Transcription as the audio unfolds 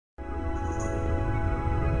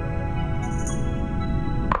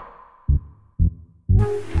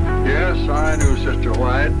Yes, I knew Sister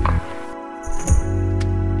White.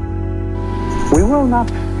 We will not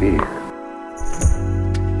fear.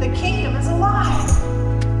 The kingdom is alive.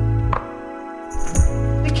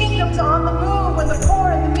 The kingdom's on the move with the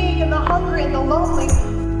poor and the meek and the hungry and the lonely.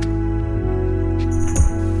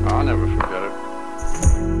 I'll never forget it.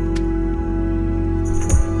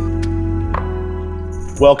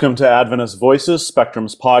 Welcome to Adventist Voices,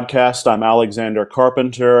 Spectrum's podcast. I'm Alexander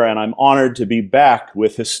Carpenter, and I'm honored to be back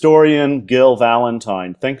with historian Gil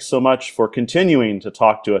Valentine. Thanks so much for continuing to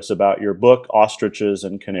talk to us about your book, Ostriches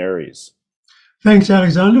and Canaries. Thanks,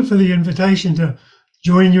 Alexander, for the invitation to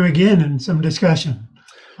join you again in some discussion.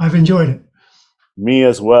 I've enjoyed it. Me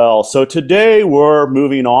as well. So today we're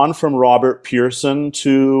moving on from Robert Pearson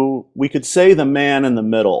to, we could say, the man in the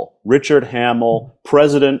middle, Richard Hammill,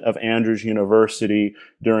 president of Andrews University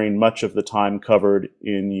during much of the time covered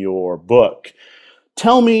in your book.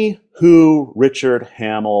 Tell me who Richard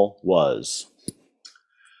Hammill was.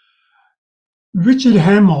 Richard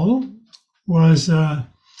Hammill was a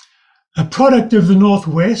product of the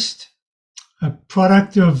Northwest, a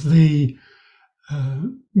product of the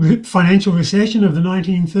financial recession of the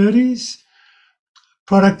 1930s,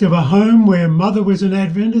 product of a home where mother was an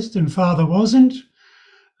Adventist and father wasn't.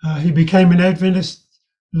 He became an Adventist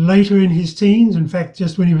later in his teens, in fact,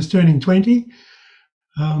 just when he was turning 20.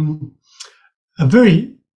 A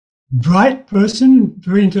very bright person,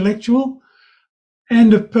 very intellectual,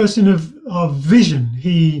 and a person of vision.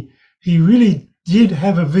 He really did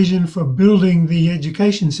have a vision for building the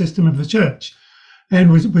education system of the church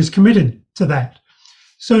and was committed to that.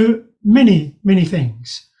 So many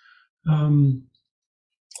things.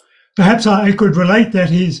 Perhaps I could relate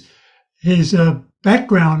that his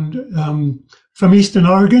background from Eastern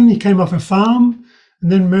Oregon. He came off a farm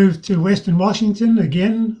and then moved to Western Washington,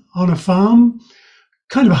 again on a farm,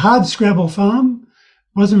 kind of a hard-scrabble farm.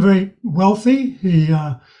 Wasn't very wealthy. He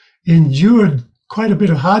endured quite a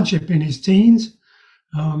bit of hardship in his teens.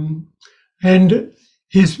 And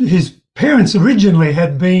his parents originally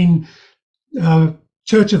had been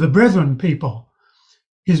Church of the Brethren people.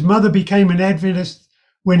 His mother became an Adventist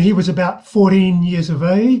when he was about 14 years of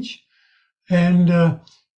age, and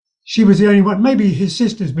she was the only one. Maybe his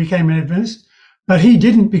sisters became an Adventist, but he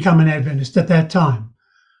didn't become an Adventist at that time.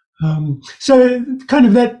 So kind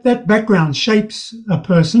of that background shapes a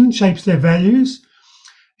person, shapes their values.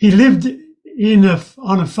 He lived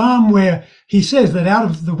on a farm where he says that out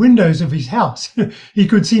of the windows of his house, he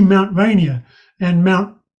could see Mount Rainier and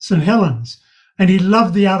Mount St. Helens. And he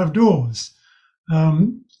loved the out of doors.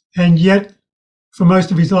 And yet, for most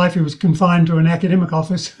of his life, he was confined to an academic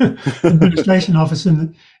office, administration office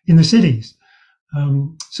in the cities.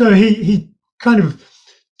 So he kind of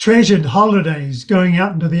treasured holidays, going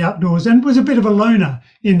out into the outdoors, and was a bit of a loner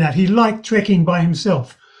in that. He liked trekking by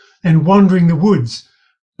himself and wandering the woods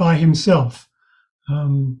by himself.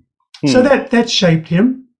 So that shaped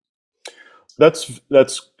him. That's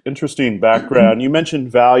interesting background. You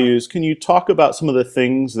mentioned values. Can you talk about some of the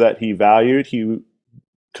things that he valued? He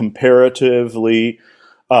comparatively,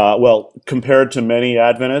 compared to many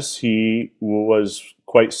Adventists, he was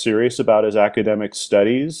quite serious about his academic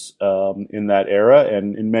studies in that era,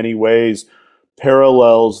 and in many ways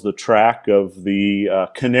parallels the track of the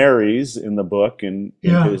Canaries in the book in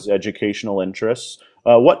his educational interests.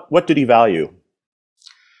 What did he value?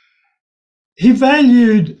 He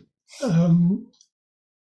valued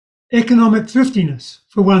economic thriftiness,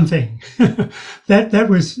 for one thing. that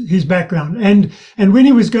was his background. And when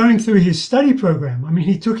he was going through his study program, I mean,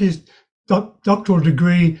 he took his doctoral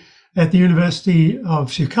degree at the University of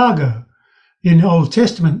Chicago in Old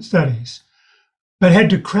Testament studies, but had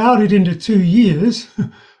to crowd it into 2 years,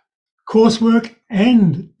 coursework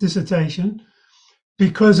and dissertation,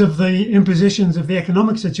 because of the impositions of the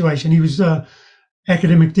economic situation. He was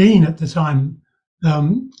academic dean at the time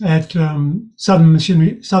at Southern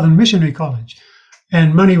Missionary College,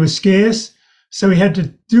 and money was scarce, so he had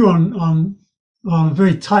to do on a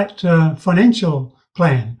very tight financial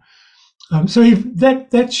plan. So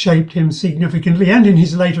that shaped him significantly, and in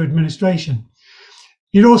his later administration.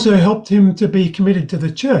 It also helped him to be committed to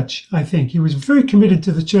the church, I think. He was very committed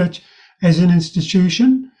to the church as an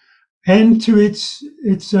institution and to its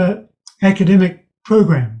academic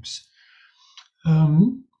programs.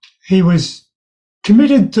 He was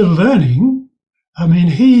committed to learning. I mean,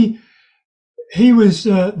 he was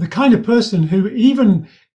the kind of person who, even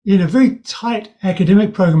in a very tight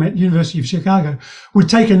academic program at the University of Chicago, would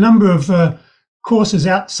take a number of courses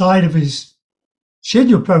outside of his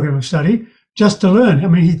scheduled program of study just to learn. I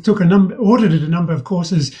mean, he audited a number of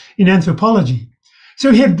courses in anthropology.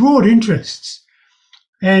 So he had broad interests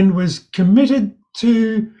and was committed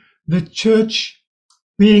to the church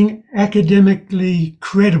being academically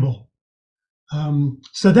credible.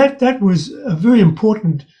 So that was a very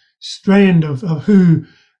important strand of who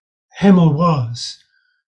Hammill was.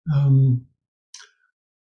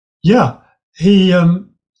 He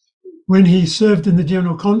when he served in the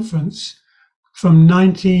General Conference from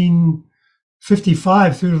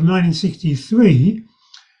 1955 through to 1963,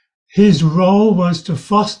 his role was to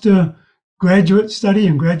foster graduate study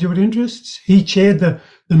and graduate interests. He chaired the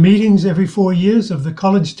meetings every 4 years of the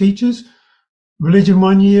college teachers, religion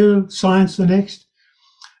one year, science the next,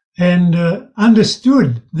 and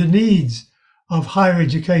understood the needs of higher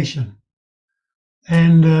education.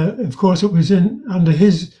 And of course, it was under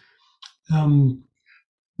his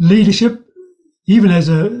leadership, even as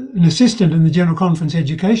an assistant in the General Conference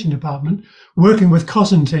Education Department, working with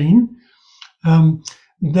Constantine,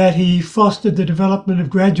 that he fostered the development of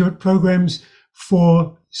graduate programs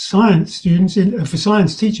for science students, for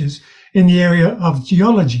science teachers in the area of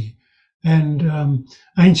geology and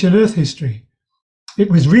ancient Earth history. It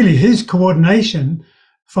was really his coordination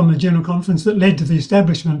from the General Conference that led to the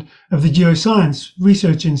establishment of the Geoscience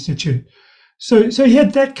Research Institute. So he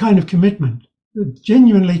had that kind of commitment,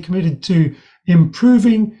 genuinely committed to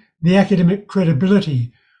improving the academic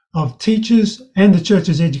credibility of teachers and the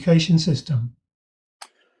church's education system.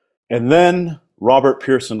 And then Robert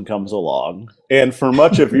Pearson comes along. And for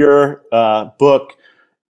much of your book,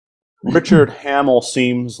 Richard Hammill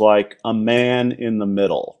seems like a man in the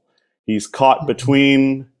middle. He's caught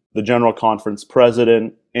between the General Conference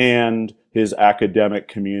president and his academic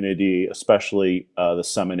community, especially the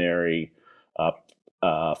seminary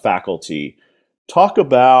faculty. Talk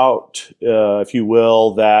about, if you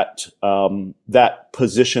will, that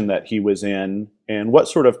position that he was in and what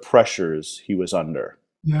sort of pressures he was under.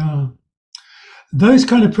 Yeah, those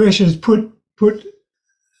kind of pressures put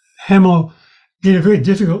Hammill in a very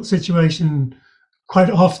difficult situation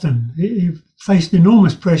quite often. He faced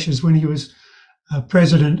enormous pressures when he was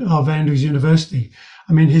president of Andrews University.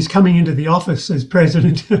 I mean, his coming into the office as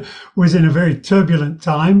president was in a very turbulent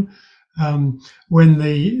time when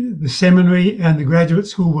the seminary and the graduate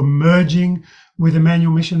school were merging with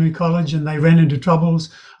Emmanuel Missionary College, and they ran into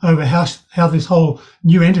troubles over how this whole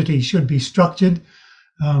new entity should be structured.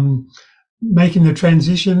 Making the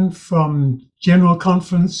transition from General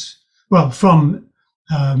Conference, from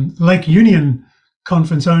Lake Union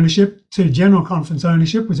Conference ownership to General Conference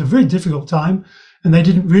ownership was a very difficult time, and they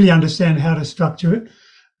didn't really understand how to structure it.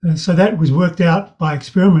 So that was worked out by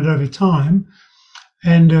experiment over time.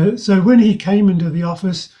 And so when he came into the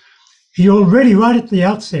office, he already right at the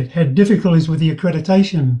outset had difficulties with the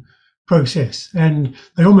accreditation process, and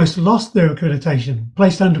they almost lost their accreditation,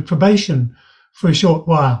 placed under probation for a short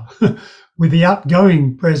while, with the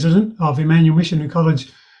outgoing president of Emmanuel Missionary College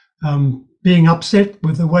being upset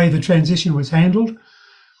with the way the transition was handled.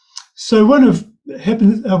 So one of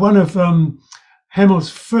Hammill's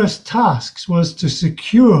first tasks was to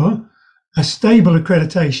secure a stable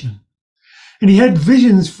accreditation. And he had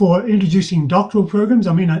visions for introducing doctoral programs.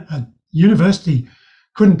 I mean, a university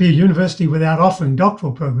couldn't be a university without offering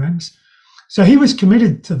doctoral programs. So he was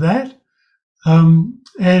committed to that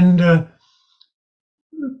and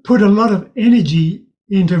put a lot of energy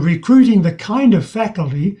into recruiting the kind of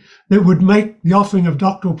faculty that would make the offering of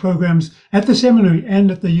doctoral programs at the seminary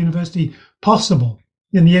and at the university possible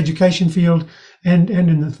in the education field and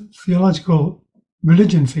in the theological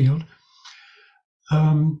religion field.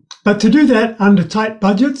 But to do that under tight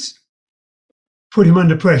budgets put him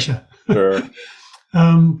under pressure. Sure.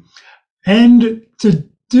 And to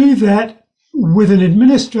do that with an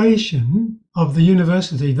administration of the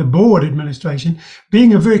university, the board administration,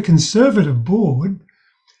 being a very conservative board,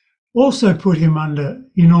 also put him under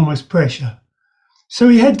enormous pressure. So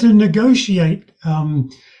he had to negotiate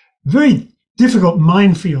very difficult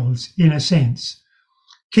minefields, in a sense,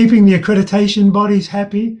 keeping the accreditation bodies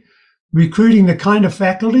happy, recruiting the kind of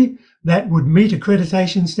faculty that would meet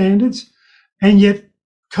accreditation standards, and yet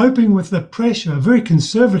coping with the pressure, a very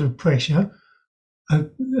conservative pressure,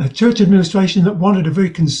 a church administration that wanted a very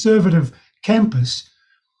conservative campus,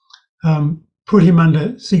 put him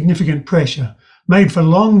under significant pressure, made for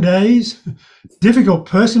long days, difficult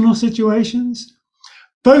personal situations,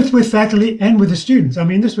 both with faculty and with the students. I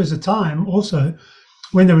mean, this was a time also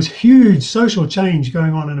when there was huge social change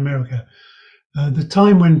going on in America. The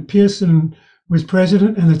time when Pearson was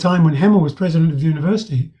president and the time when Hammill was president of the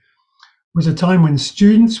university was a time when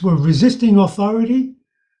students were resisting authority.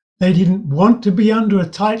 They didn't want to be under a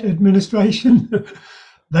tight administration.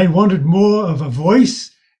 They wanted more of a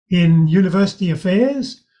voice in university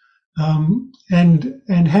affairs. And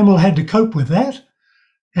Hammill had to cope with that.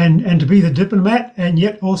 and to be the diplomat, and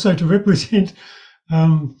yet also to represent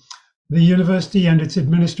the university and its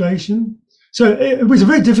administration. So it was a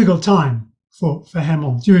very difficult time for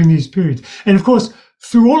Hammill during these periods. And of course,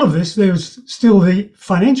 through all of this, there was still the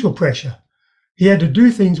financial pressure. He had to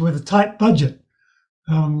do things with a tight budget.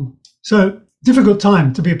 So difficult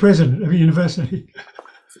time to be a president of a university.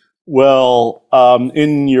 Well,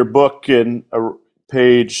 in your book, in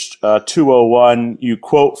page 201, you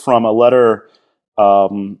quote from a letter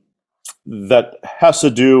that has to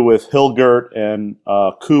do with Hilgert and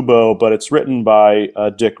Kubo, but it's written by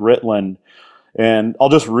Dick Ritland. And I'll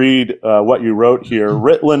just read what you wrote here.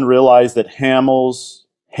 Ritland realized that Hammill's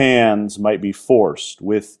hands might be forced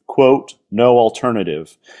with, quote, no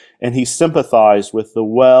alternative, and he sympathized with the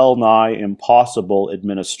well-nigh impossible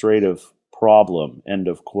administrative problem, end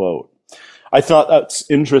of quote. I thought that's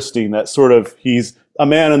interesting, that sort of he's a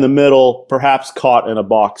man in the middle, perhaps caught in a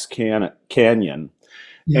box canyon.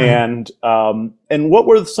 Yeah. And what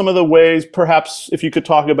were some of the ways, perhaps if you could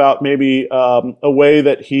talk about maybe a way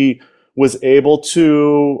that he was able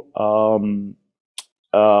to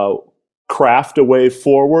craft a way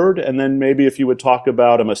forward, and then maybe if you would talk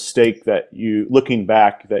about a mistake that you, looking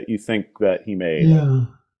back, that you think that he made. Yeah.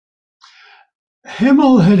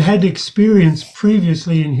 Hammill had had experience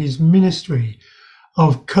previously in his ministry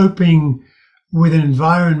of coping with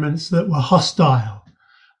environments that were hostile.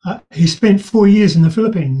 He spent 4 years in the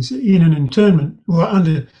Philippines in an internment or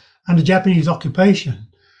under Japanese occupation.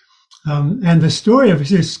 And the story of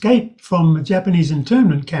his escape from a Japanese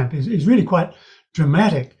internment camp is really quite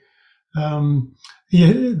dramatic.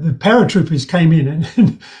 The paratroopers came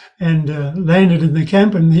in and landed in the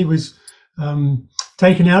camp, and he was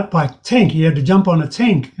taken out by a tank. He had to jump on a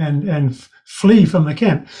tank and flee from the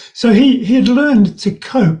camp. So he had learned to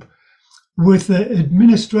cope with the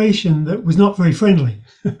administration that was not very friendly.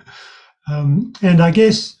 And I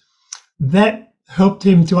guess that helped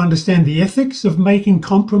him to understand the ethics of making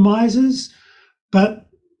compromises, but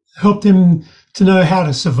helped him to know how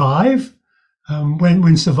to survive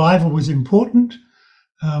when survival was important,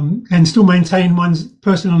 and still maintain one's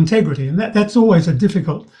personal integrity. And that's always a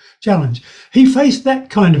difficult challenge. He faced that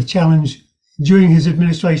kind of challenge during his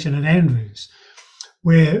administration at Andrews,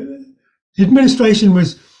 where the administration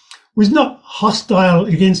was not hostile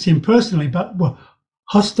against him personally, but were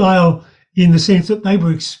hostile in the sense that they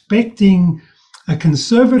were expecting a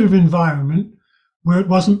conservative environment where it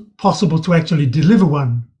wasn't possible to actually deliver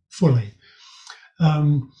one fully.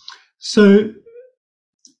 So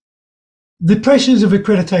the pressures of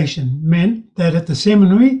accreditation meant that at the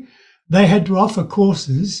seminary, they had to offer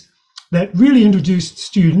courses that really introduced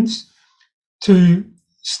students to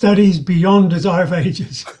studies beyond desire of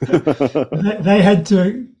ages. They had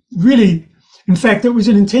to really, in fact, it was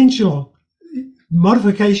an intentional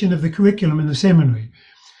modification of the curriculum in the seminary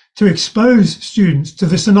to expose students to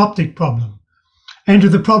the synoptic problem and to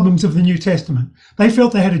the problems of the New Testament. They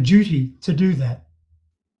felt they had a duty to do that.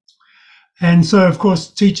 And so, of course,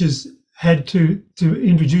 teachers had to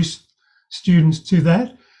introduce students to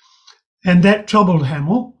that. And that troubled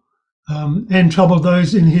Hammill and troubled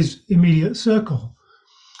those in his immediate circle.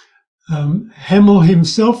 Hammill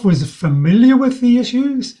himself was familiar with the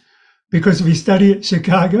issues because of his study at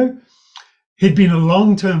Chicago. He'd been a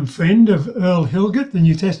long-term friend of Earl Hilgert, the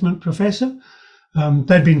New Testament professor.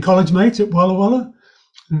 They'd been college mates at Walla Walla.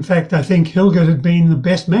 In fact, I think Hilgert had been the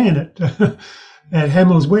best man at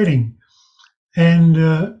Hammill's wedding. And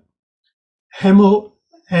Hammill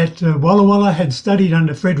at Walla Walla had studied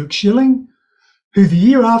under Frederick Schilling, who the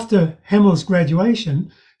year after Hammill's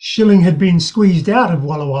graduation, Schilling had been squeezed out of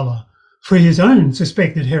Walla Walla for his own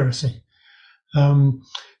suspected heresy.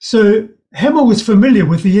 So Hammill was familiar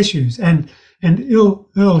with the issues, and Earl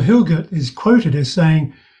Hilgert is quoted as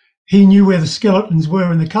saying he knew where the skeletons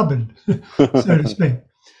were in the cupboard, so to speak.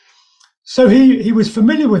 So he was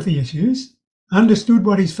familiar with the issues, understood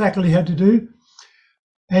what his faculty had to do,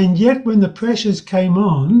 and yet when the pressures came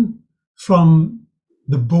on from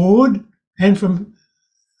the board and from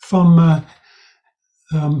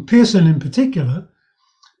Pearson in particular,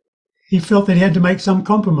 he felt that he had to make some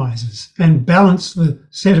compromises and balance the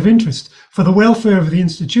set of interests for the welfare of the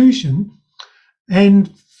institution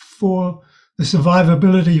and for the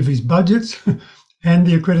survivability of his budgets and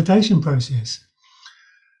the accreditation process.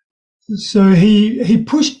 So he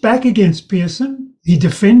pushed back against Pearson. He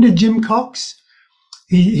defended Jim Cox.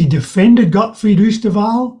 He defended Gottfried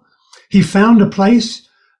Oosterwal. He found a place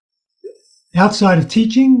outside of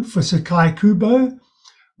teaching for Sakai Kubo.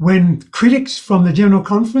 When critics from the General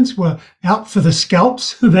Conference were out for the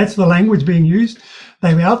scalps, that's the language being used,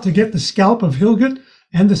 they were out to get the scalp of Hilgert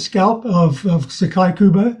and the scalp of Sakai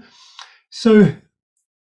Kubo. So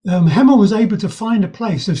Hammill was able to find a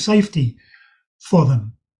place of safety for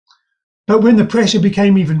them. But when the pressure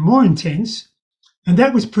became even more intense, and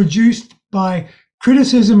that was produced by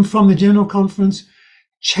criticism from the General Conference,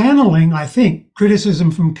 channeling, I think,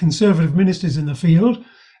 criticism from conservative ministers in the field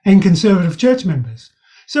and conservative church members.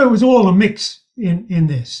 So it was all a mix in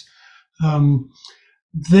this.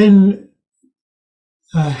 Then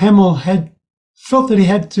Hammill had felt that he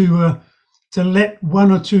had to let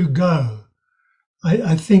one or two go.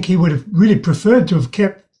 I think he would have really preferred to have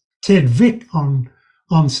kept Ted Vick on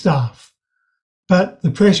staff, but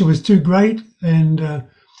the pressure was too great, and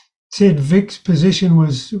Ted Vick's position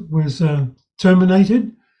was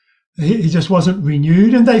terminated. He just wasn't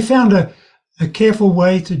renewed, and they found a careful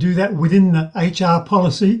way to do that within the HR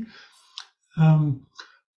policy.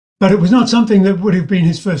 But it was not something that would have been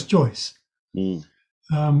his first choice. Mm.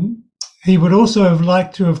 He would also have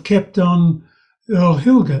liked to have kept on Earl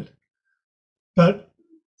Hilgert, but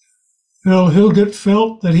Earl Hilgert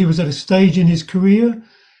felt that he was at a stage in his career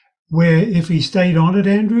where if he stayed on at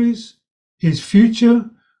Andrews, his future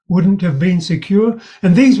wouldn't have been secure.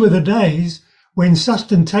 And these were the days when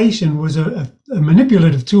sustentation was a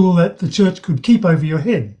manipulative tool that the church could keep over your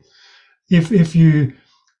head. If you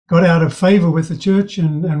got out of favour with the church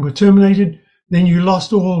and were terminated, then you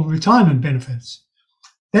lost all retirement benefits.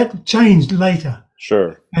 That changed later.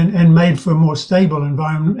 Sure. And made for a more stable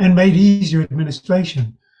environment and made easier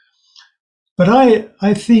administration. But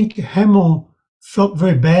I think Hammill felt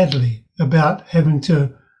very badly about having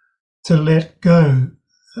to let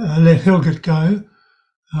Hilgert go,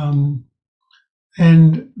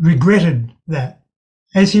 and regretted that,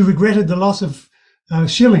 as he regretted the loss of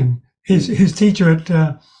Schilling, his teacher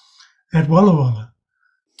at Walla Walla.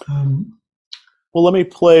 Well, let me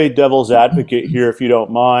play devil's advocate here, if you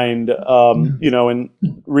don't mind. In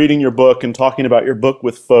reading your book and talking about your book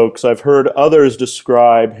with folks, I've heard others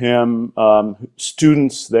describe him,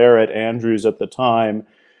 students there at Andrews at the time,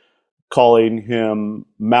 calling him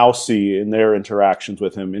mousy in their interactions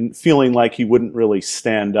with him and feeling like he wouldn't really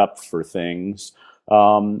stand up for things.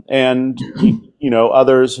 Others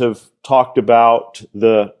have talked about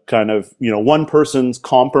the kind of, one person's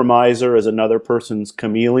compromiser as another person's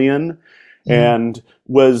chameleon. Mm-hmm. And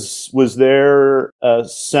was there a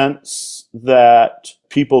sense that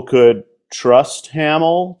people could trust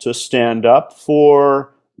Hammill to stand up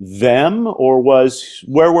for them, or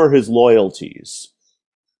where were his loyalties?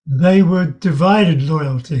 They were divided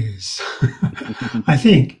loyalties, I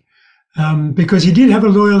think, because he did have a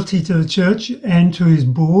loyalty to the church and to his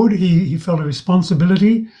board. He felt a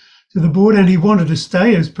responsibility to the board, and he wanted to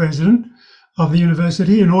stay as president of the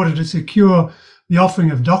university in order to secure the offering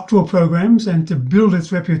of doctoral programs and to build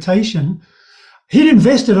its reputation. He'd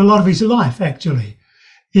invested a lot of his life, actually,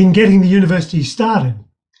 in getting the university started.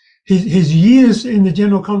 His years in the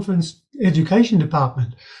General Conference Education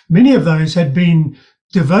Department, many of those had been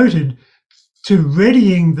devoted to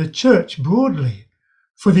readying the church broadly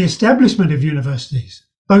for the establishment of universities,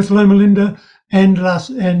 both Loma Linda and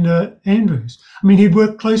Andrews. I mean, he'd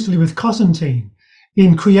worked closely with Constantine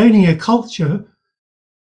in creating a culture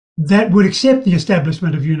that would accept the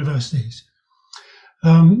establishment of universities.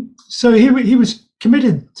 So he was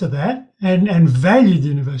committed to that and valued the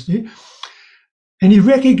university. And he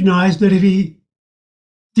recognized that if he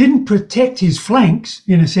didn't protect his flanks,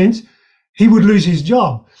 in a sense, he would lose his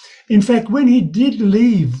job. In fact, when he did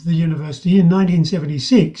leave the university in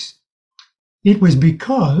 1976, it was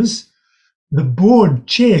because the board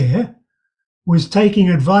chair was taking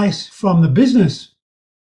advice from the business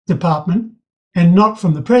department and not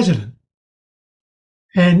from the president.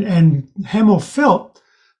 And Hammill felt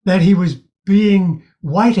that he was being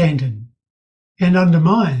white-handed and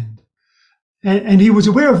undermined. And he was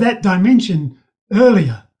aware of that dimension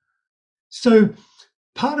earlier. So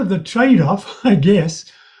part of the trade-off, I guess,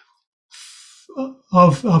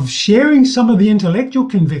 of sharing some of the intellectual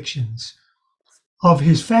convictions of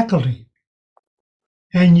his faculty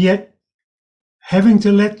and yet having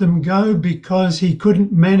to let them go because he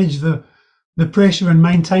couldn't manage the pressure and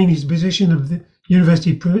maintain his position of the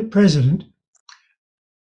university president,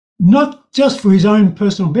 not just for his own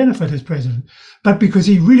personal benefit as president, but because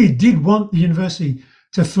he really did want the university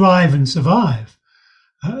to thrive and survive.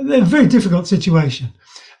 A very difficult situation.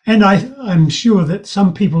 And I'm sure that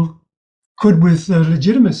some people could with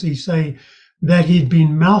legitimacy say that he'd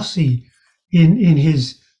been mousy in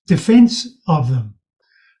his defense of them.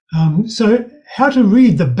 So how to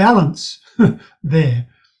read the balance there?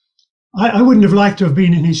 I wouldn't have liked to have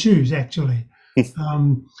been in his shoes, actually,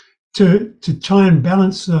 to try and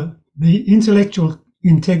balance the intellectual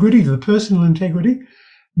integrity, the personal integrity,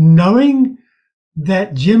 knowing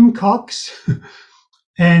that Jim Cox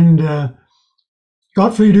And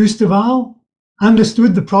Gottfried Oosterweel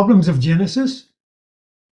understood the problems of Genesis,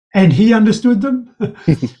 and he understood them,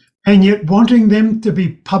 and yet wanting them to be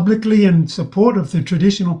publicly in support of the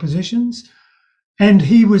traditional positions. And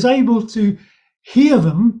he was able to hear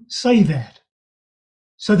them say that,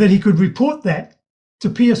 so that he could report that to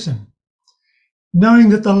Pearson, knowing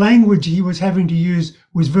that the language he was having to use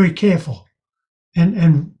was very careful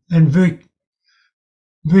and very,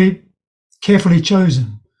 very carefully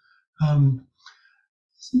chosen.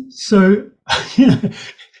 So,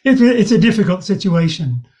 it's a difficult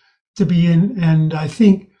situation to be in. And I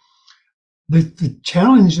think the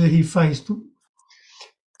challenge that he faced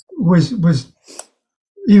was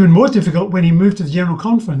even more difficult when he moved to the General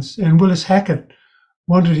Conference, and Willis Hackett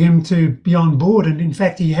wanted him to be on board. And in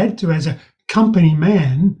fact, he had to, as a company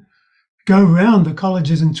man, go around the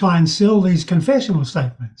colleges and try and sell these confessional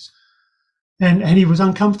statements. And he was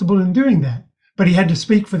uncomfortable in doing that, but he had to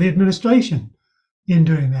speak for the administration in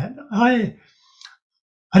doing that. I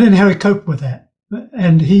don't know how he coped with that.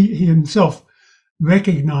 And he himself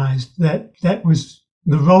recognized that that was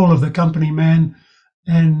the role of the company man,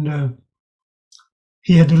 and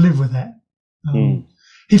he had to live with that.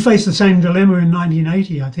 He faced the same dilemma in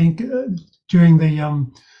 1980, I think, during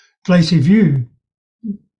the Glacier View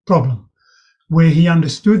problem, where he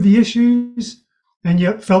understood the issues and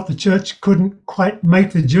yet felt the church couldn't quite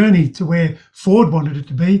make the journey to where Ford wanted it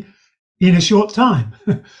to be in a short time.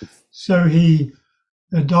 So he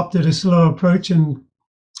adopted a slow approach, and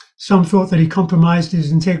some thought that he compromised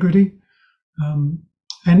his integrity,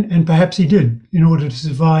 and perhaps he did, in order to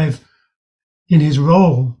survive in his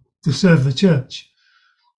role to serve the church.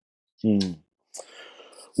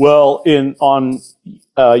 Well, you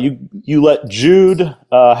let Jude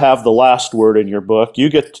have the last word in your book. You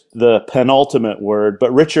get the penultimate word,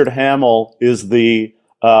 but Richard Hammill is he's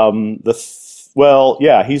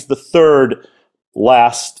the third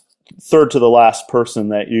to the last person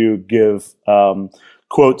that you give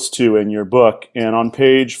quotes to in your book. And on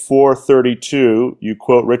page 432, you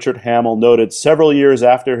quote Richard Hammill, noted several years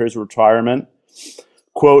after his retirement,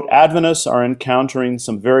 quote, Adventists are encountering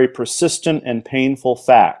some very persistent and painful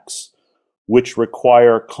facts which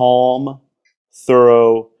require calm,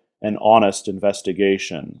 thorough, and honest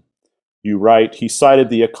investigation. You write, he cited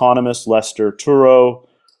the economist Lester Turow,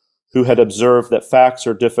 who had observed that facts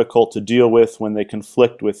are difficult to deal with when they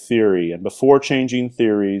conflict with theory, and before changing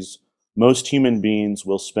theories, most human beings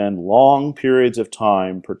will spend long periods of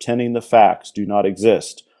time pretending the facts do not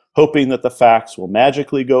exist, hoping that the facts will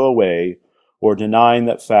magically go away, or denying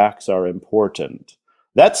that facts are important.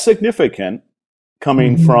 That's significant,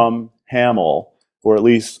 coming from Hammill, or at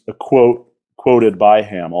least a quote quoted by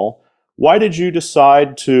Hammill. Why did you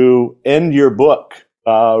decide to end your book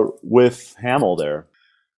with Hammill there?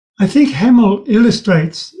 I think Hammill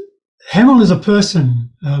as a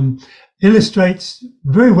person, illustrates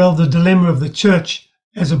very well the dilemma of the church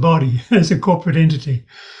as a body, as a corporate entity,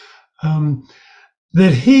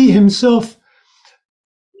 that he himself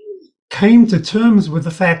came to terms with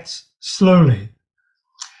the facts slowly.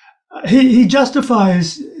 He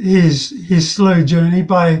justifies his slow journey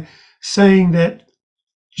by saying that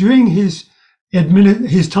during his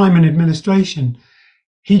time in administration,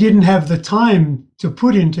 he didn't have the time to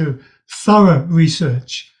put into thorough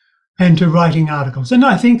research and to writing articles. And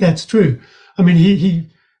I think that's true. I mean, he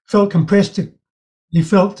felt pressured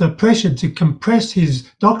to compress his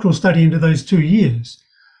doctoral study into those 2 years.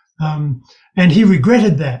 And he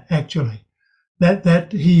regretted that, actually,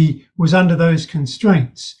 that he was under those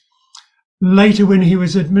constraints. Later, when he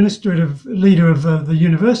was administrative leader of the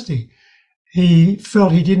university, he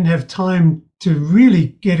felt he didn't have time to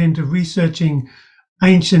really get into researching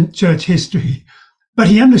ancient church history, but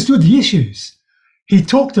he understood the issues. He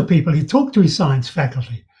talked to people, he talked to his science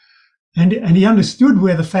faculty, and he understood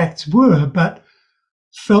where the facts were, but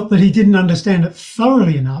felt that he didn't understand it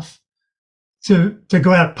thoroughly enough to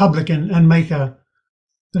go out public and make a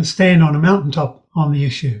stand on a mountaintop on the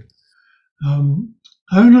issue.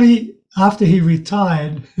 Only after he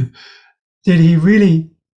retired did he really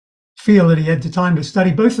feel that he had the time to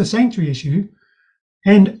study both the sanctuary issue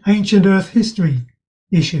and ancient earth history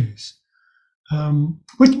issues,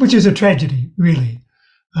 which is a tragedy, really,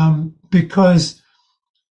 because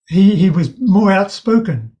he was more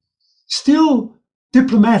outspoken, still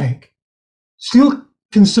diplomatic, still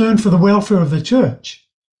concerned for the welfare of the church.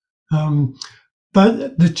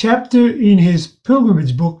 But the chapter in his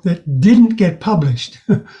pilgrimage book that didn't get published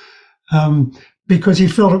because he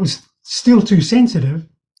felt it was still too sensitive,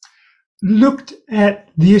 looked at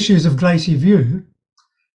the issues of Glacier View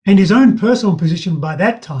and his own personal position by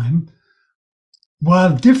that time,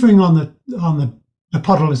 while differing on the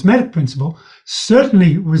apostolismatic principle,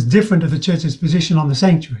 certainly was different to the church's position on the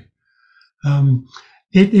sanctuary.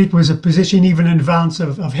 It was a position even in advance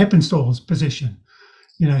of Heppenstall's position.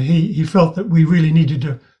 He felt that we really needed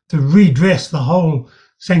to redress the whole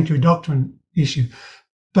sanctuary doctrine issue.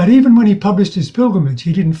 But even when he published his pilgrimage,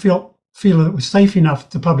 he didn't feel that it was safe enough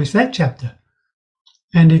to publish that chapter.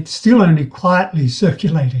 And it's still only quietly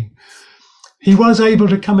circulating. He was able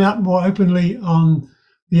to come out more openly on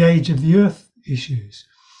the age of the earth issues.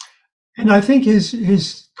 And I think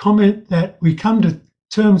his comment that we come to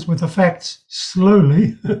terms with the facts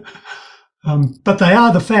slowly, but they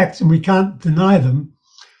are the facts and we can't deny them,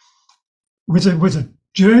 was a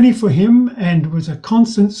journey for him and was a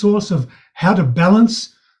constant source of how to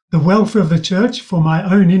balance the welfare of the church for my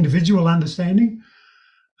own individual understanding.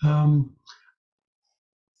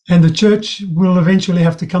 And the church will eventually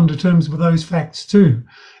have to come to terms with those facts too.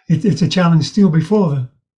 It's a challenge still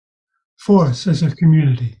for us as a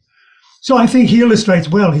community. So I think he illustrates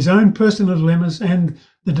well his own personal dilemmas and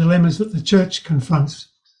the dilemmas that the church confronts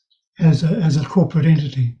as a corporate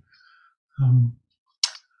entity.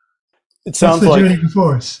 It sounds that's the like journey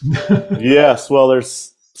before us. Yes. Well,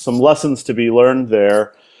 there's some lessons to be learned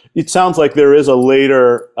there. It sounds like there is a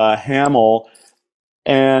later Hammill,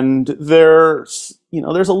 and there's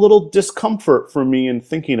a little discomfort for me in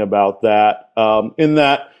thinking about that. In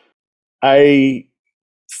that I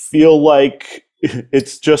feel like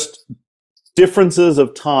it's just differences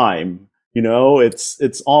of time.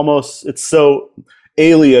 It's so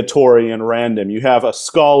aleatory and random. You have a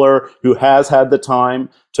scholar who has had the time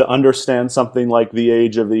to understand something like the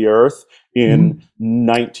age of the earth in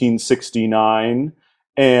 1969,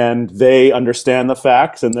 and they understand the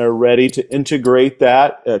facts and they're ready to integrate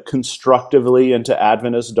that constructively into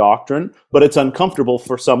Adventist doctrine. But it's uncomfortable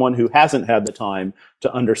for someone who hasn't had the time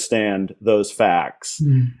to understand those facts.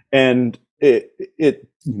 And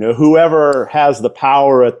whoever has the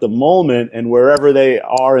power at the moment and wherever they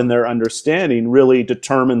are in their understanding really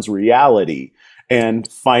determines reality and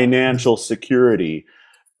financial security.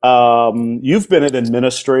 You've been an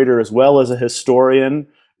administrator as well as a historian.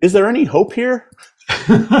 Is there any hope here?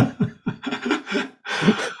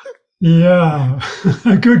 Yeah,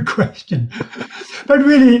 a good question. But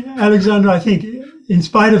really, Alexander, I think in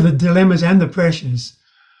spite of the dilemmas and the pressures,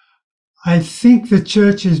 I think the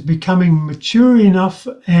church is becoming mature enough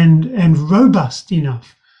and robust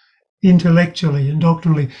enough intellectually and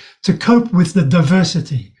doctrinally to cope with the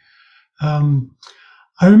diversity. I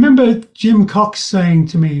remember Jim Cox saying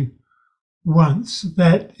to me once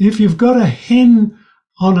that if you've got a hen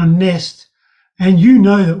on a nest and you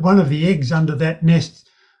know that one of the eggs under that nest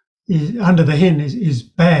under the hen is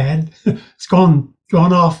bad, it's gone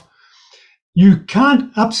off, you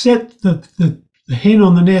can't upset the hen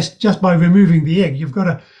on the nest just by removing the egg. You've got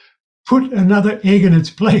to put another egg in its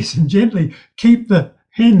place and gently keep the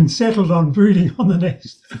hen settled on brooding on the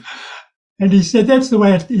nest. And he said that's the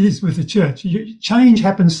way it is with the church. Change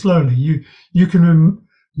happens slowly. You can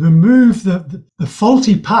remove the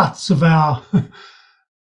faulty parts of our.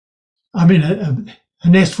 I mean, a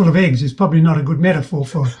nest full of eggs is probably not a good metaphor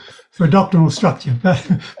for a doctrinal structure, but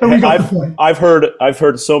we got the point. I've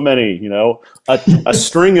heard so many, a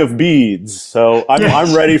string of beads. So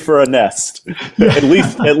I'm ready for a nest. Yeah.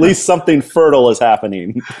 At least something fertile is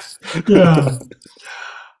happening. Yeah,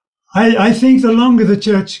 I think the longer the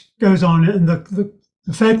church goes on, and the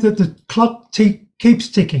fact that the clock keeps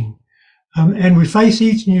ticking, and we face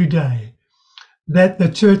each new day, that the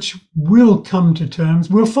church will come to terms.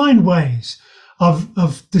 We'll find ways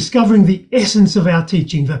of discovering the essence of our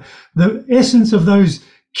teaching, the essence of those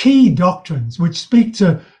key doctrines which speak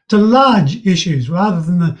to large issues rather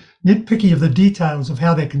than the nitpicky of the details of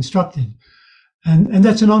how they're constructed. And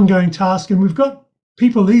that's an ongoing task. And we've got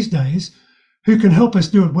people these days who can help us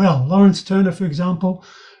do it well. Lawrence Turner, for example,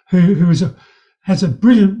 who has a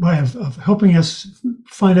brilliant way of helping us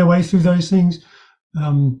find our way through those things.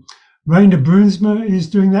 Rainer Brunsma is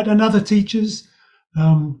doing that, and other teachers.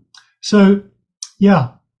 So, yeah,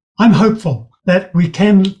 I'm hopeful that we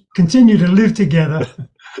can continue to live together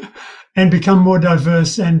and become more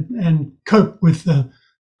diverse and cope with the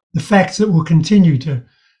facts that will continue to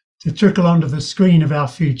trickle onto the screen of our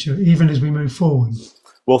future, even as we move forward.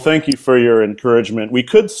 Well, thank you for your encouragement. We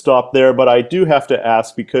could stop there, but I do have to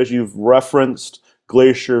ask, because you've referenced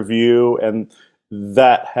Glacier View, and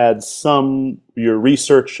that had your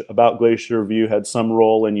research about Glacier View had some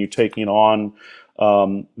role in you taking on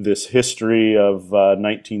this history of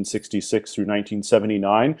 1966 through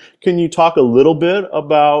 1979. Can you talk a little bit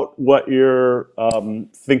about what you're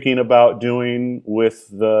thinking about doing with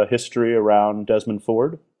the history around Desmond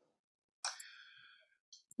Ford?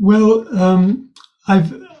 Well,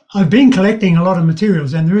 I've been collecting a lot of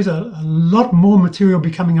materials, and there is a lot more material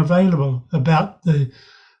becoming available about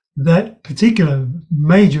that particular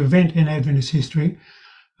major event in Adventist history.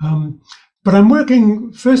 But I'm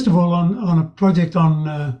working, first of all, on a project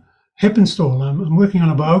on Heppenstall. I'm working on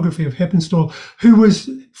a biography of Heppenstall, who was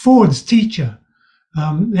Ford's teacher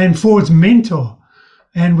and Ford's mentor,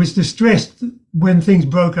 and was distressed when things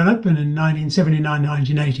broke open in 1979,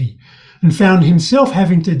 1980, and found himself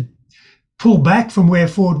having to pull back from where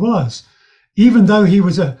Ford was, even though he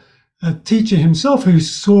was a teacher himself who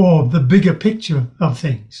saw the bigger picture of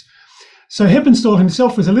things. So Heppenstall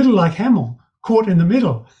himself was a little like Hammill, caught in the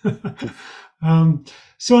middle.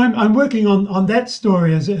 So I'm working on that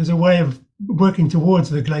story as a way of working towards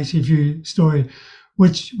the Glacier View story,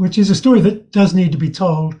 which is a story that does need to be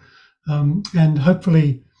told, and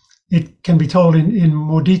hopefully it can be told in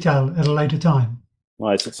more detail at a later time.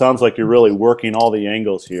 Nice. It sounds like you're really working all the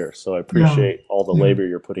angles here, so I appreciate all the labor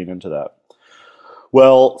you're putting into that.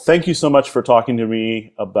 Well, thank you so much for talking to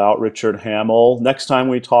me about Richard Hammill. Next time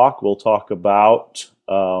we talk, we'll talk about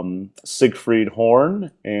Siegfried Horn,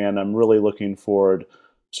 and I'm really looking forward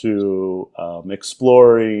to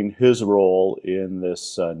exploring his role in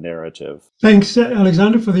this narrative. Thanks,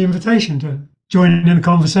 Alexander, for the invitation to join in a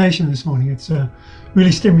conversation this morning. It's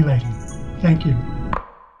really stimulating. Thank you.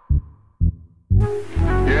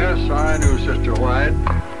 Yes, I knew Sister White.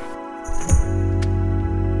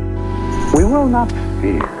 We will not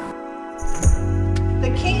fear.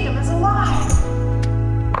 The kingdom is alive.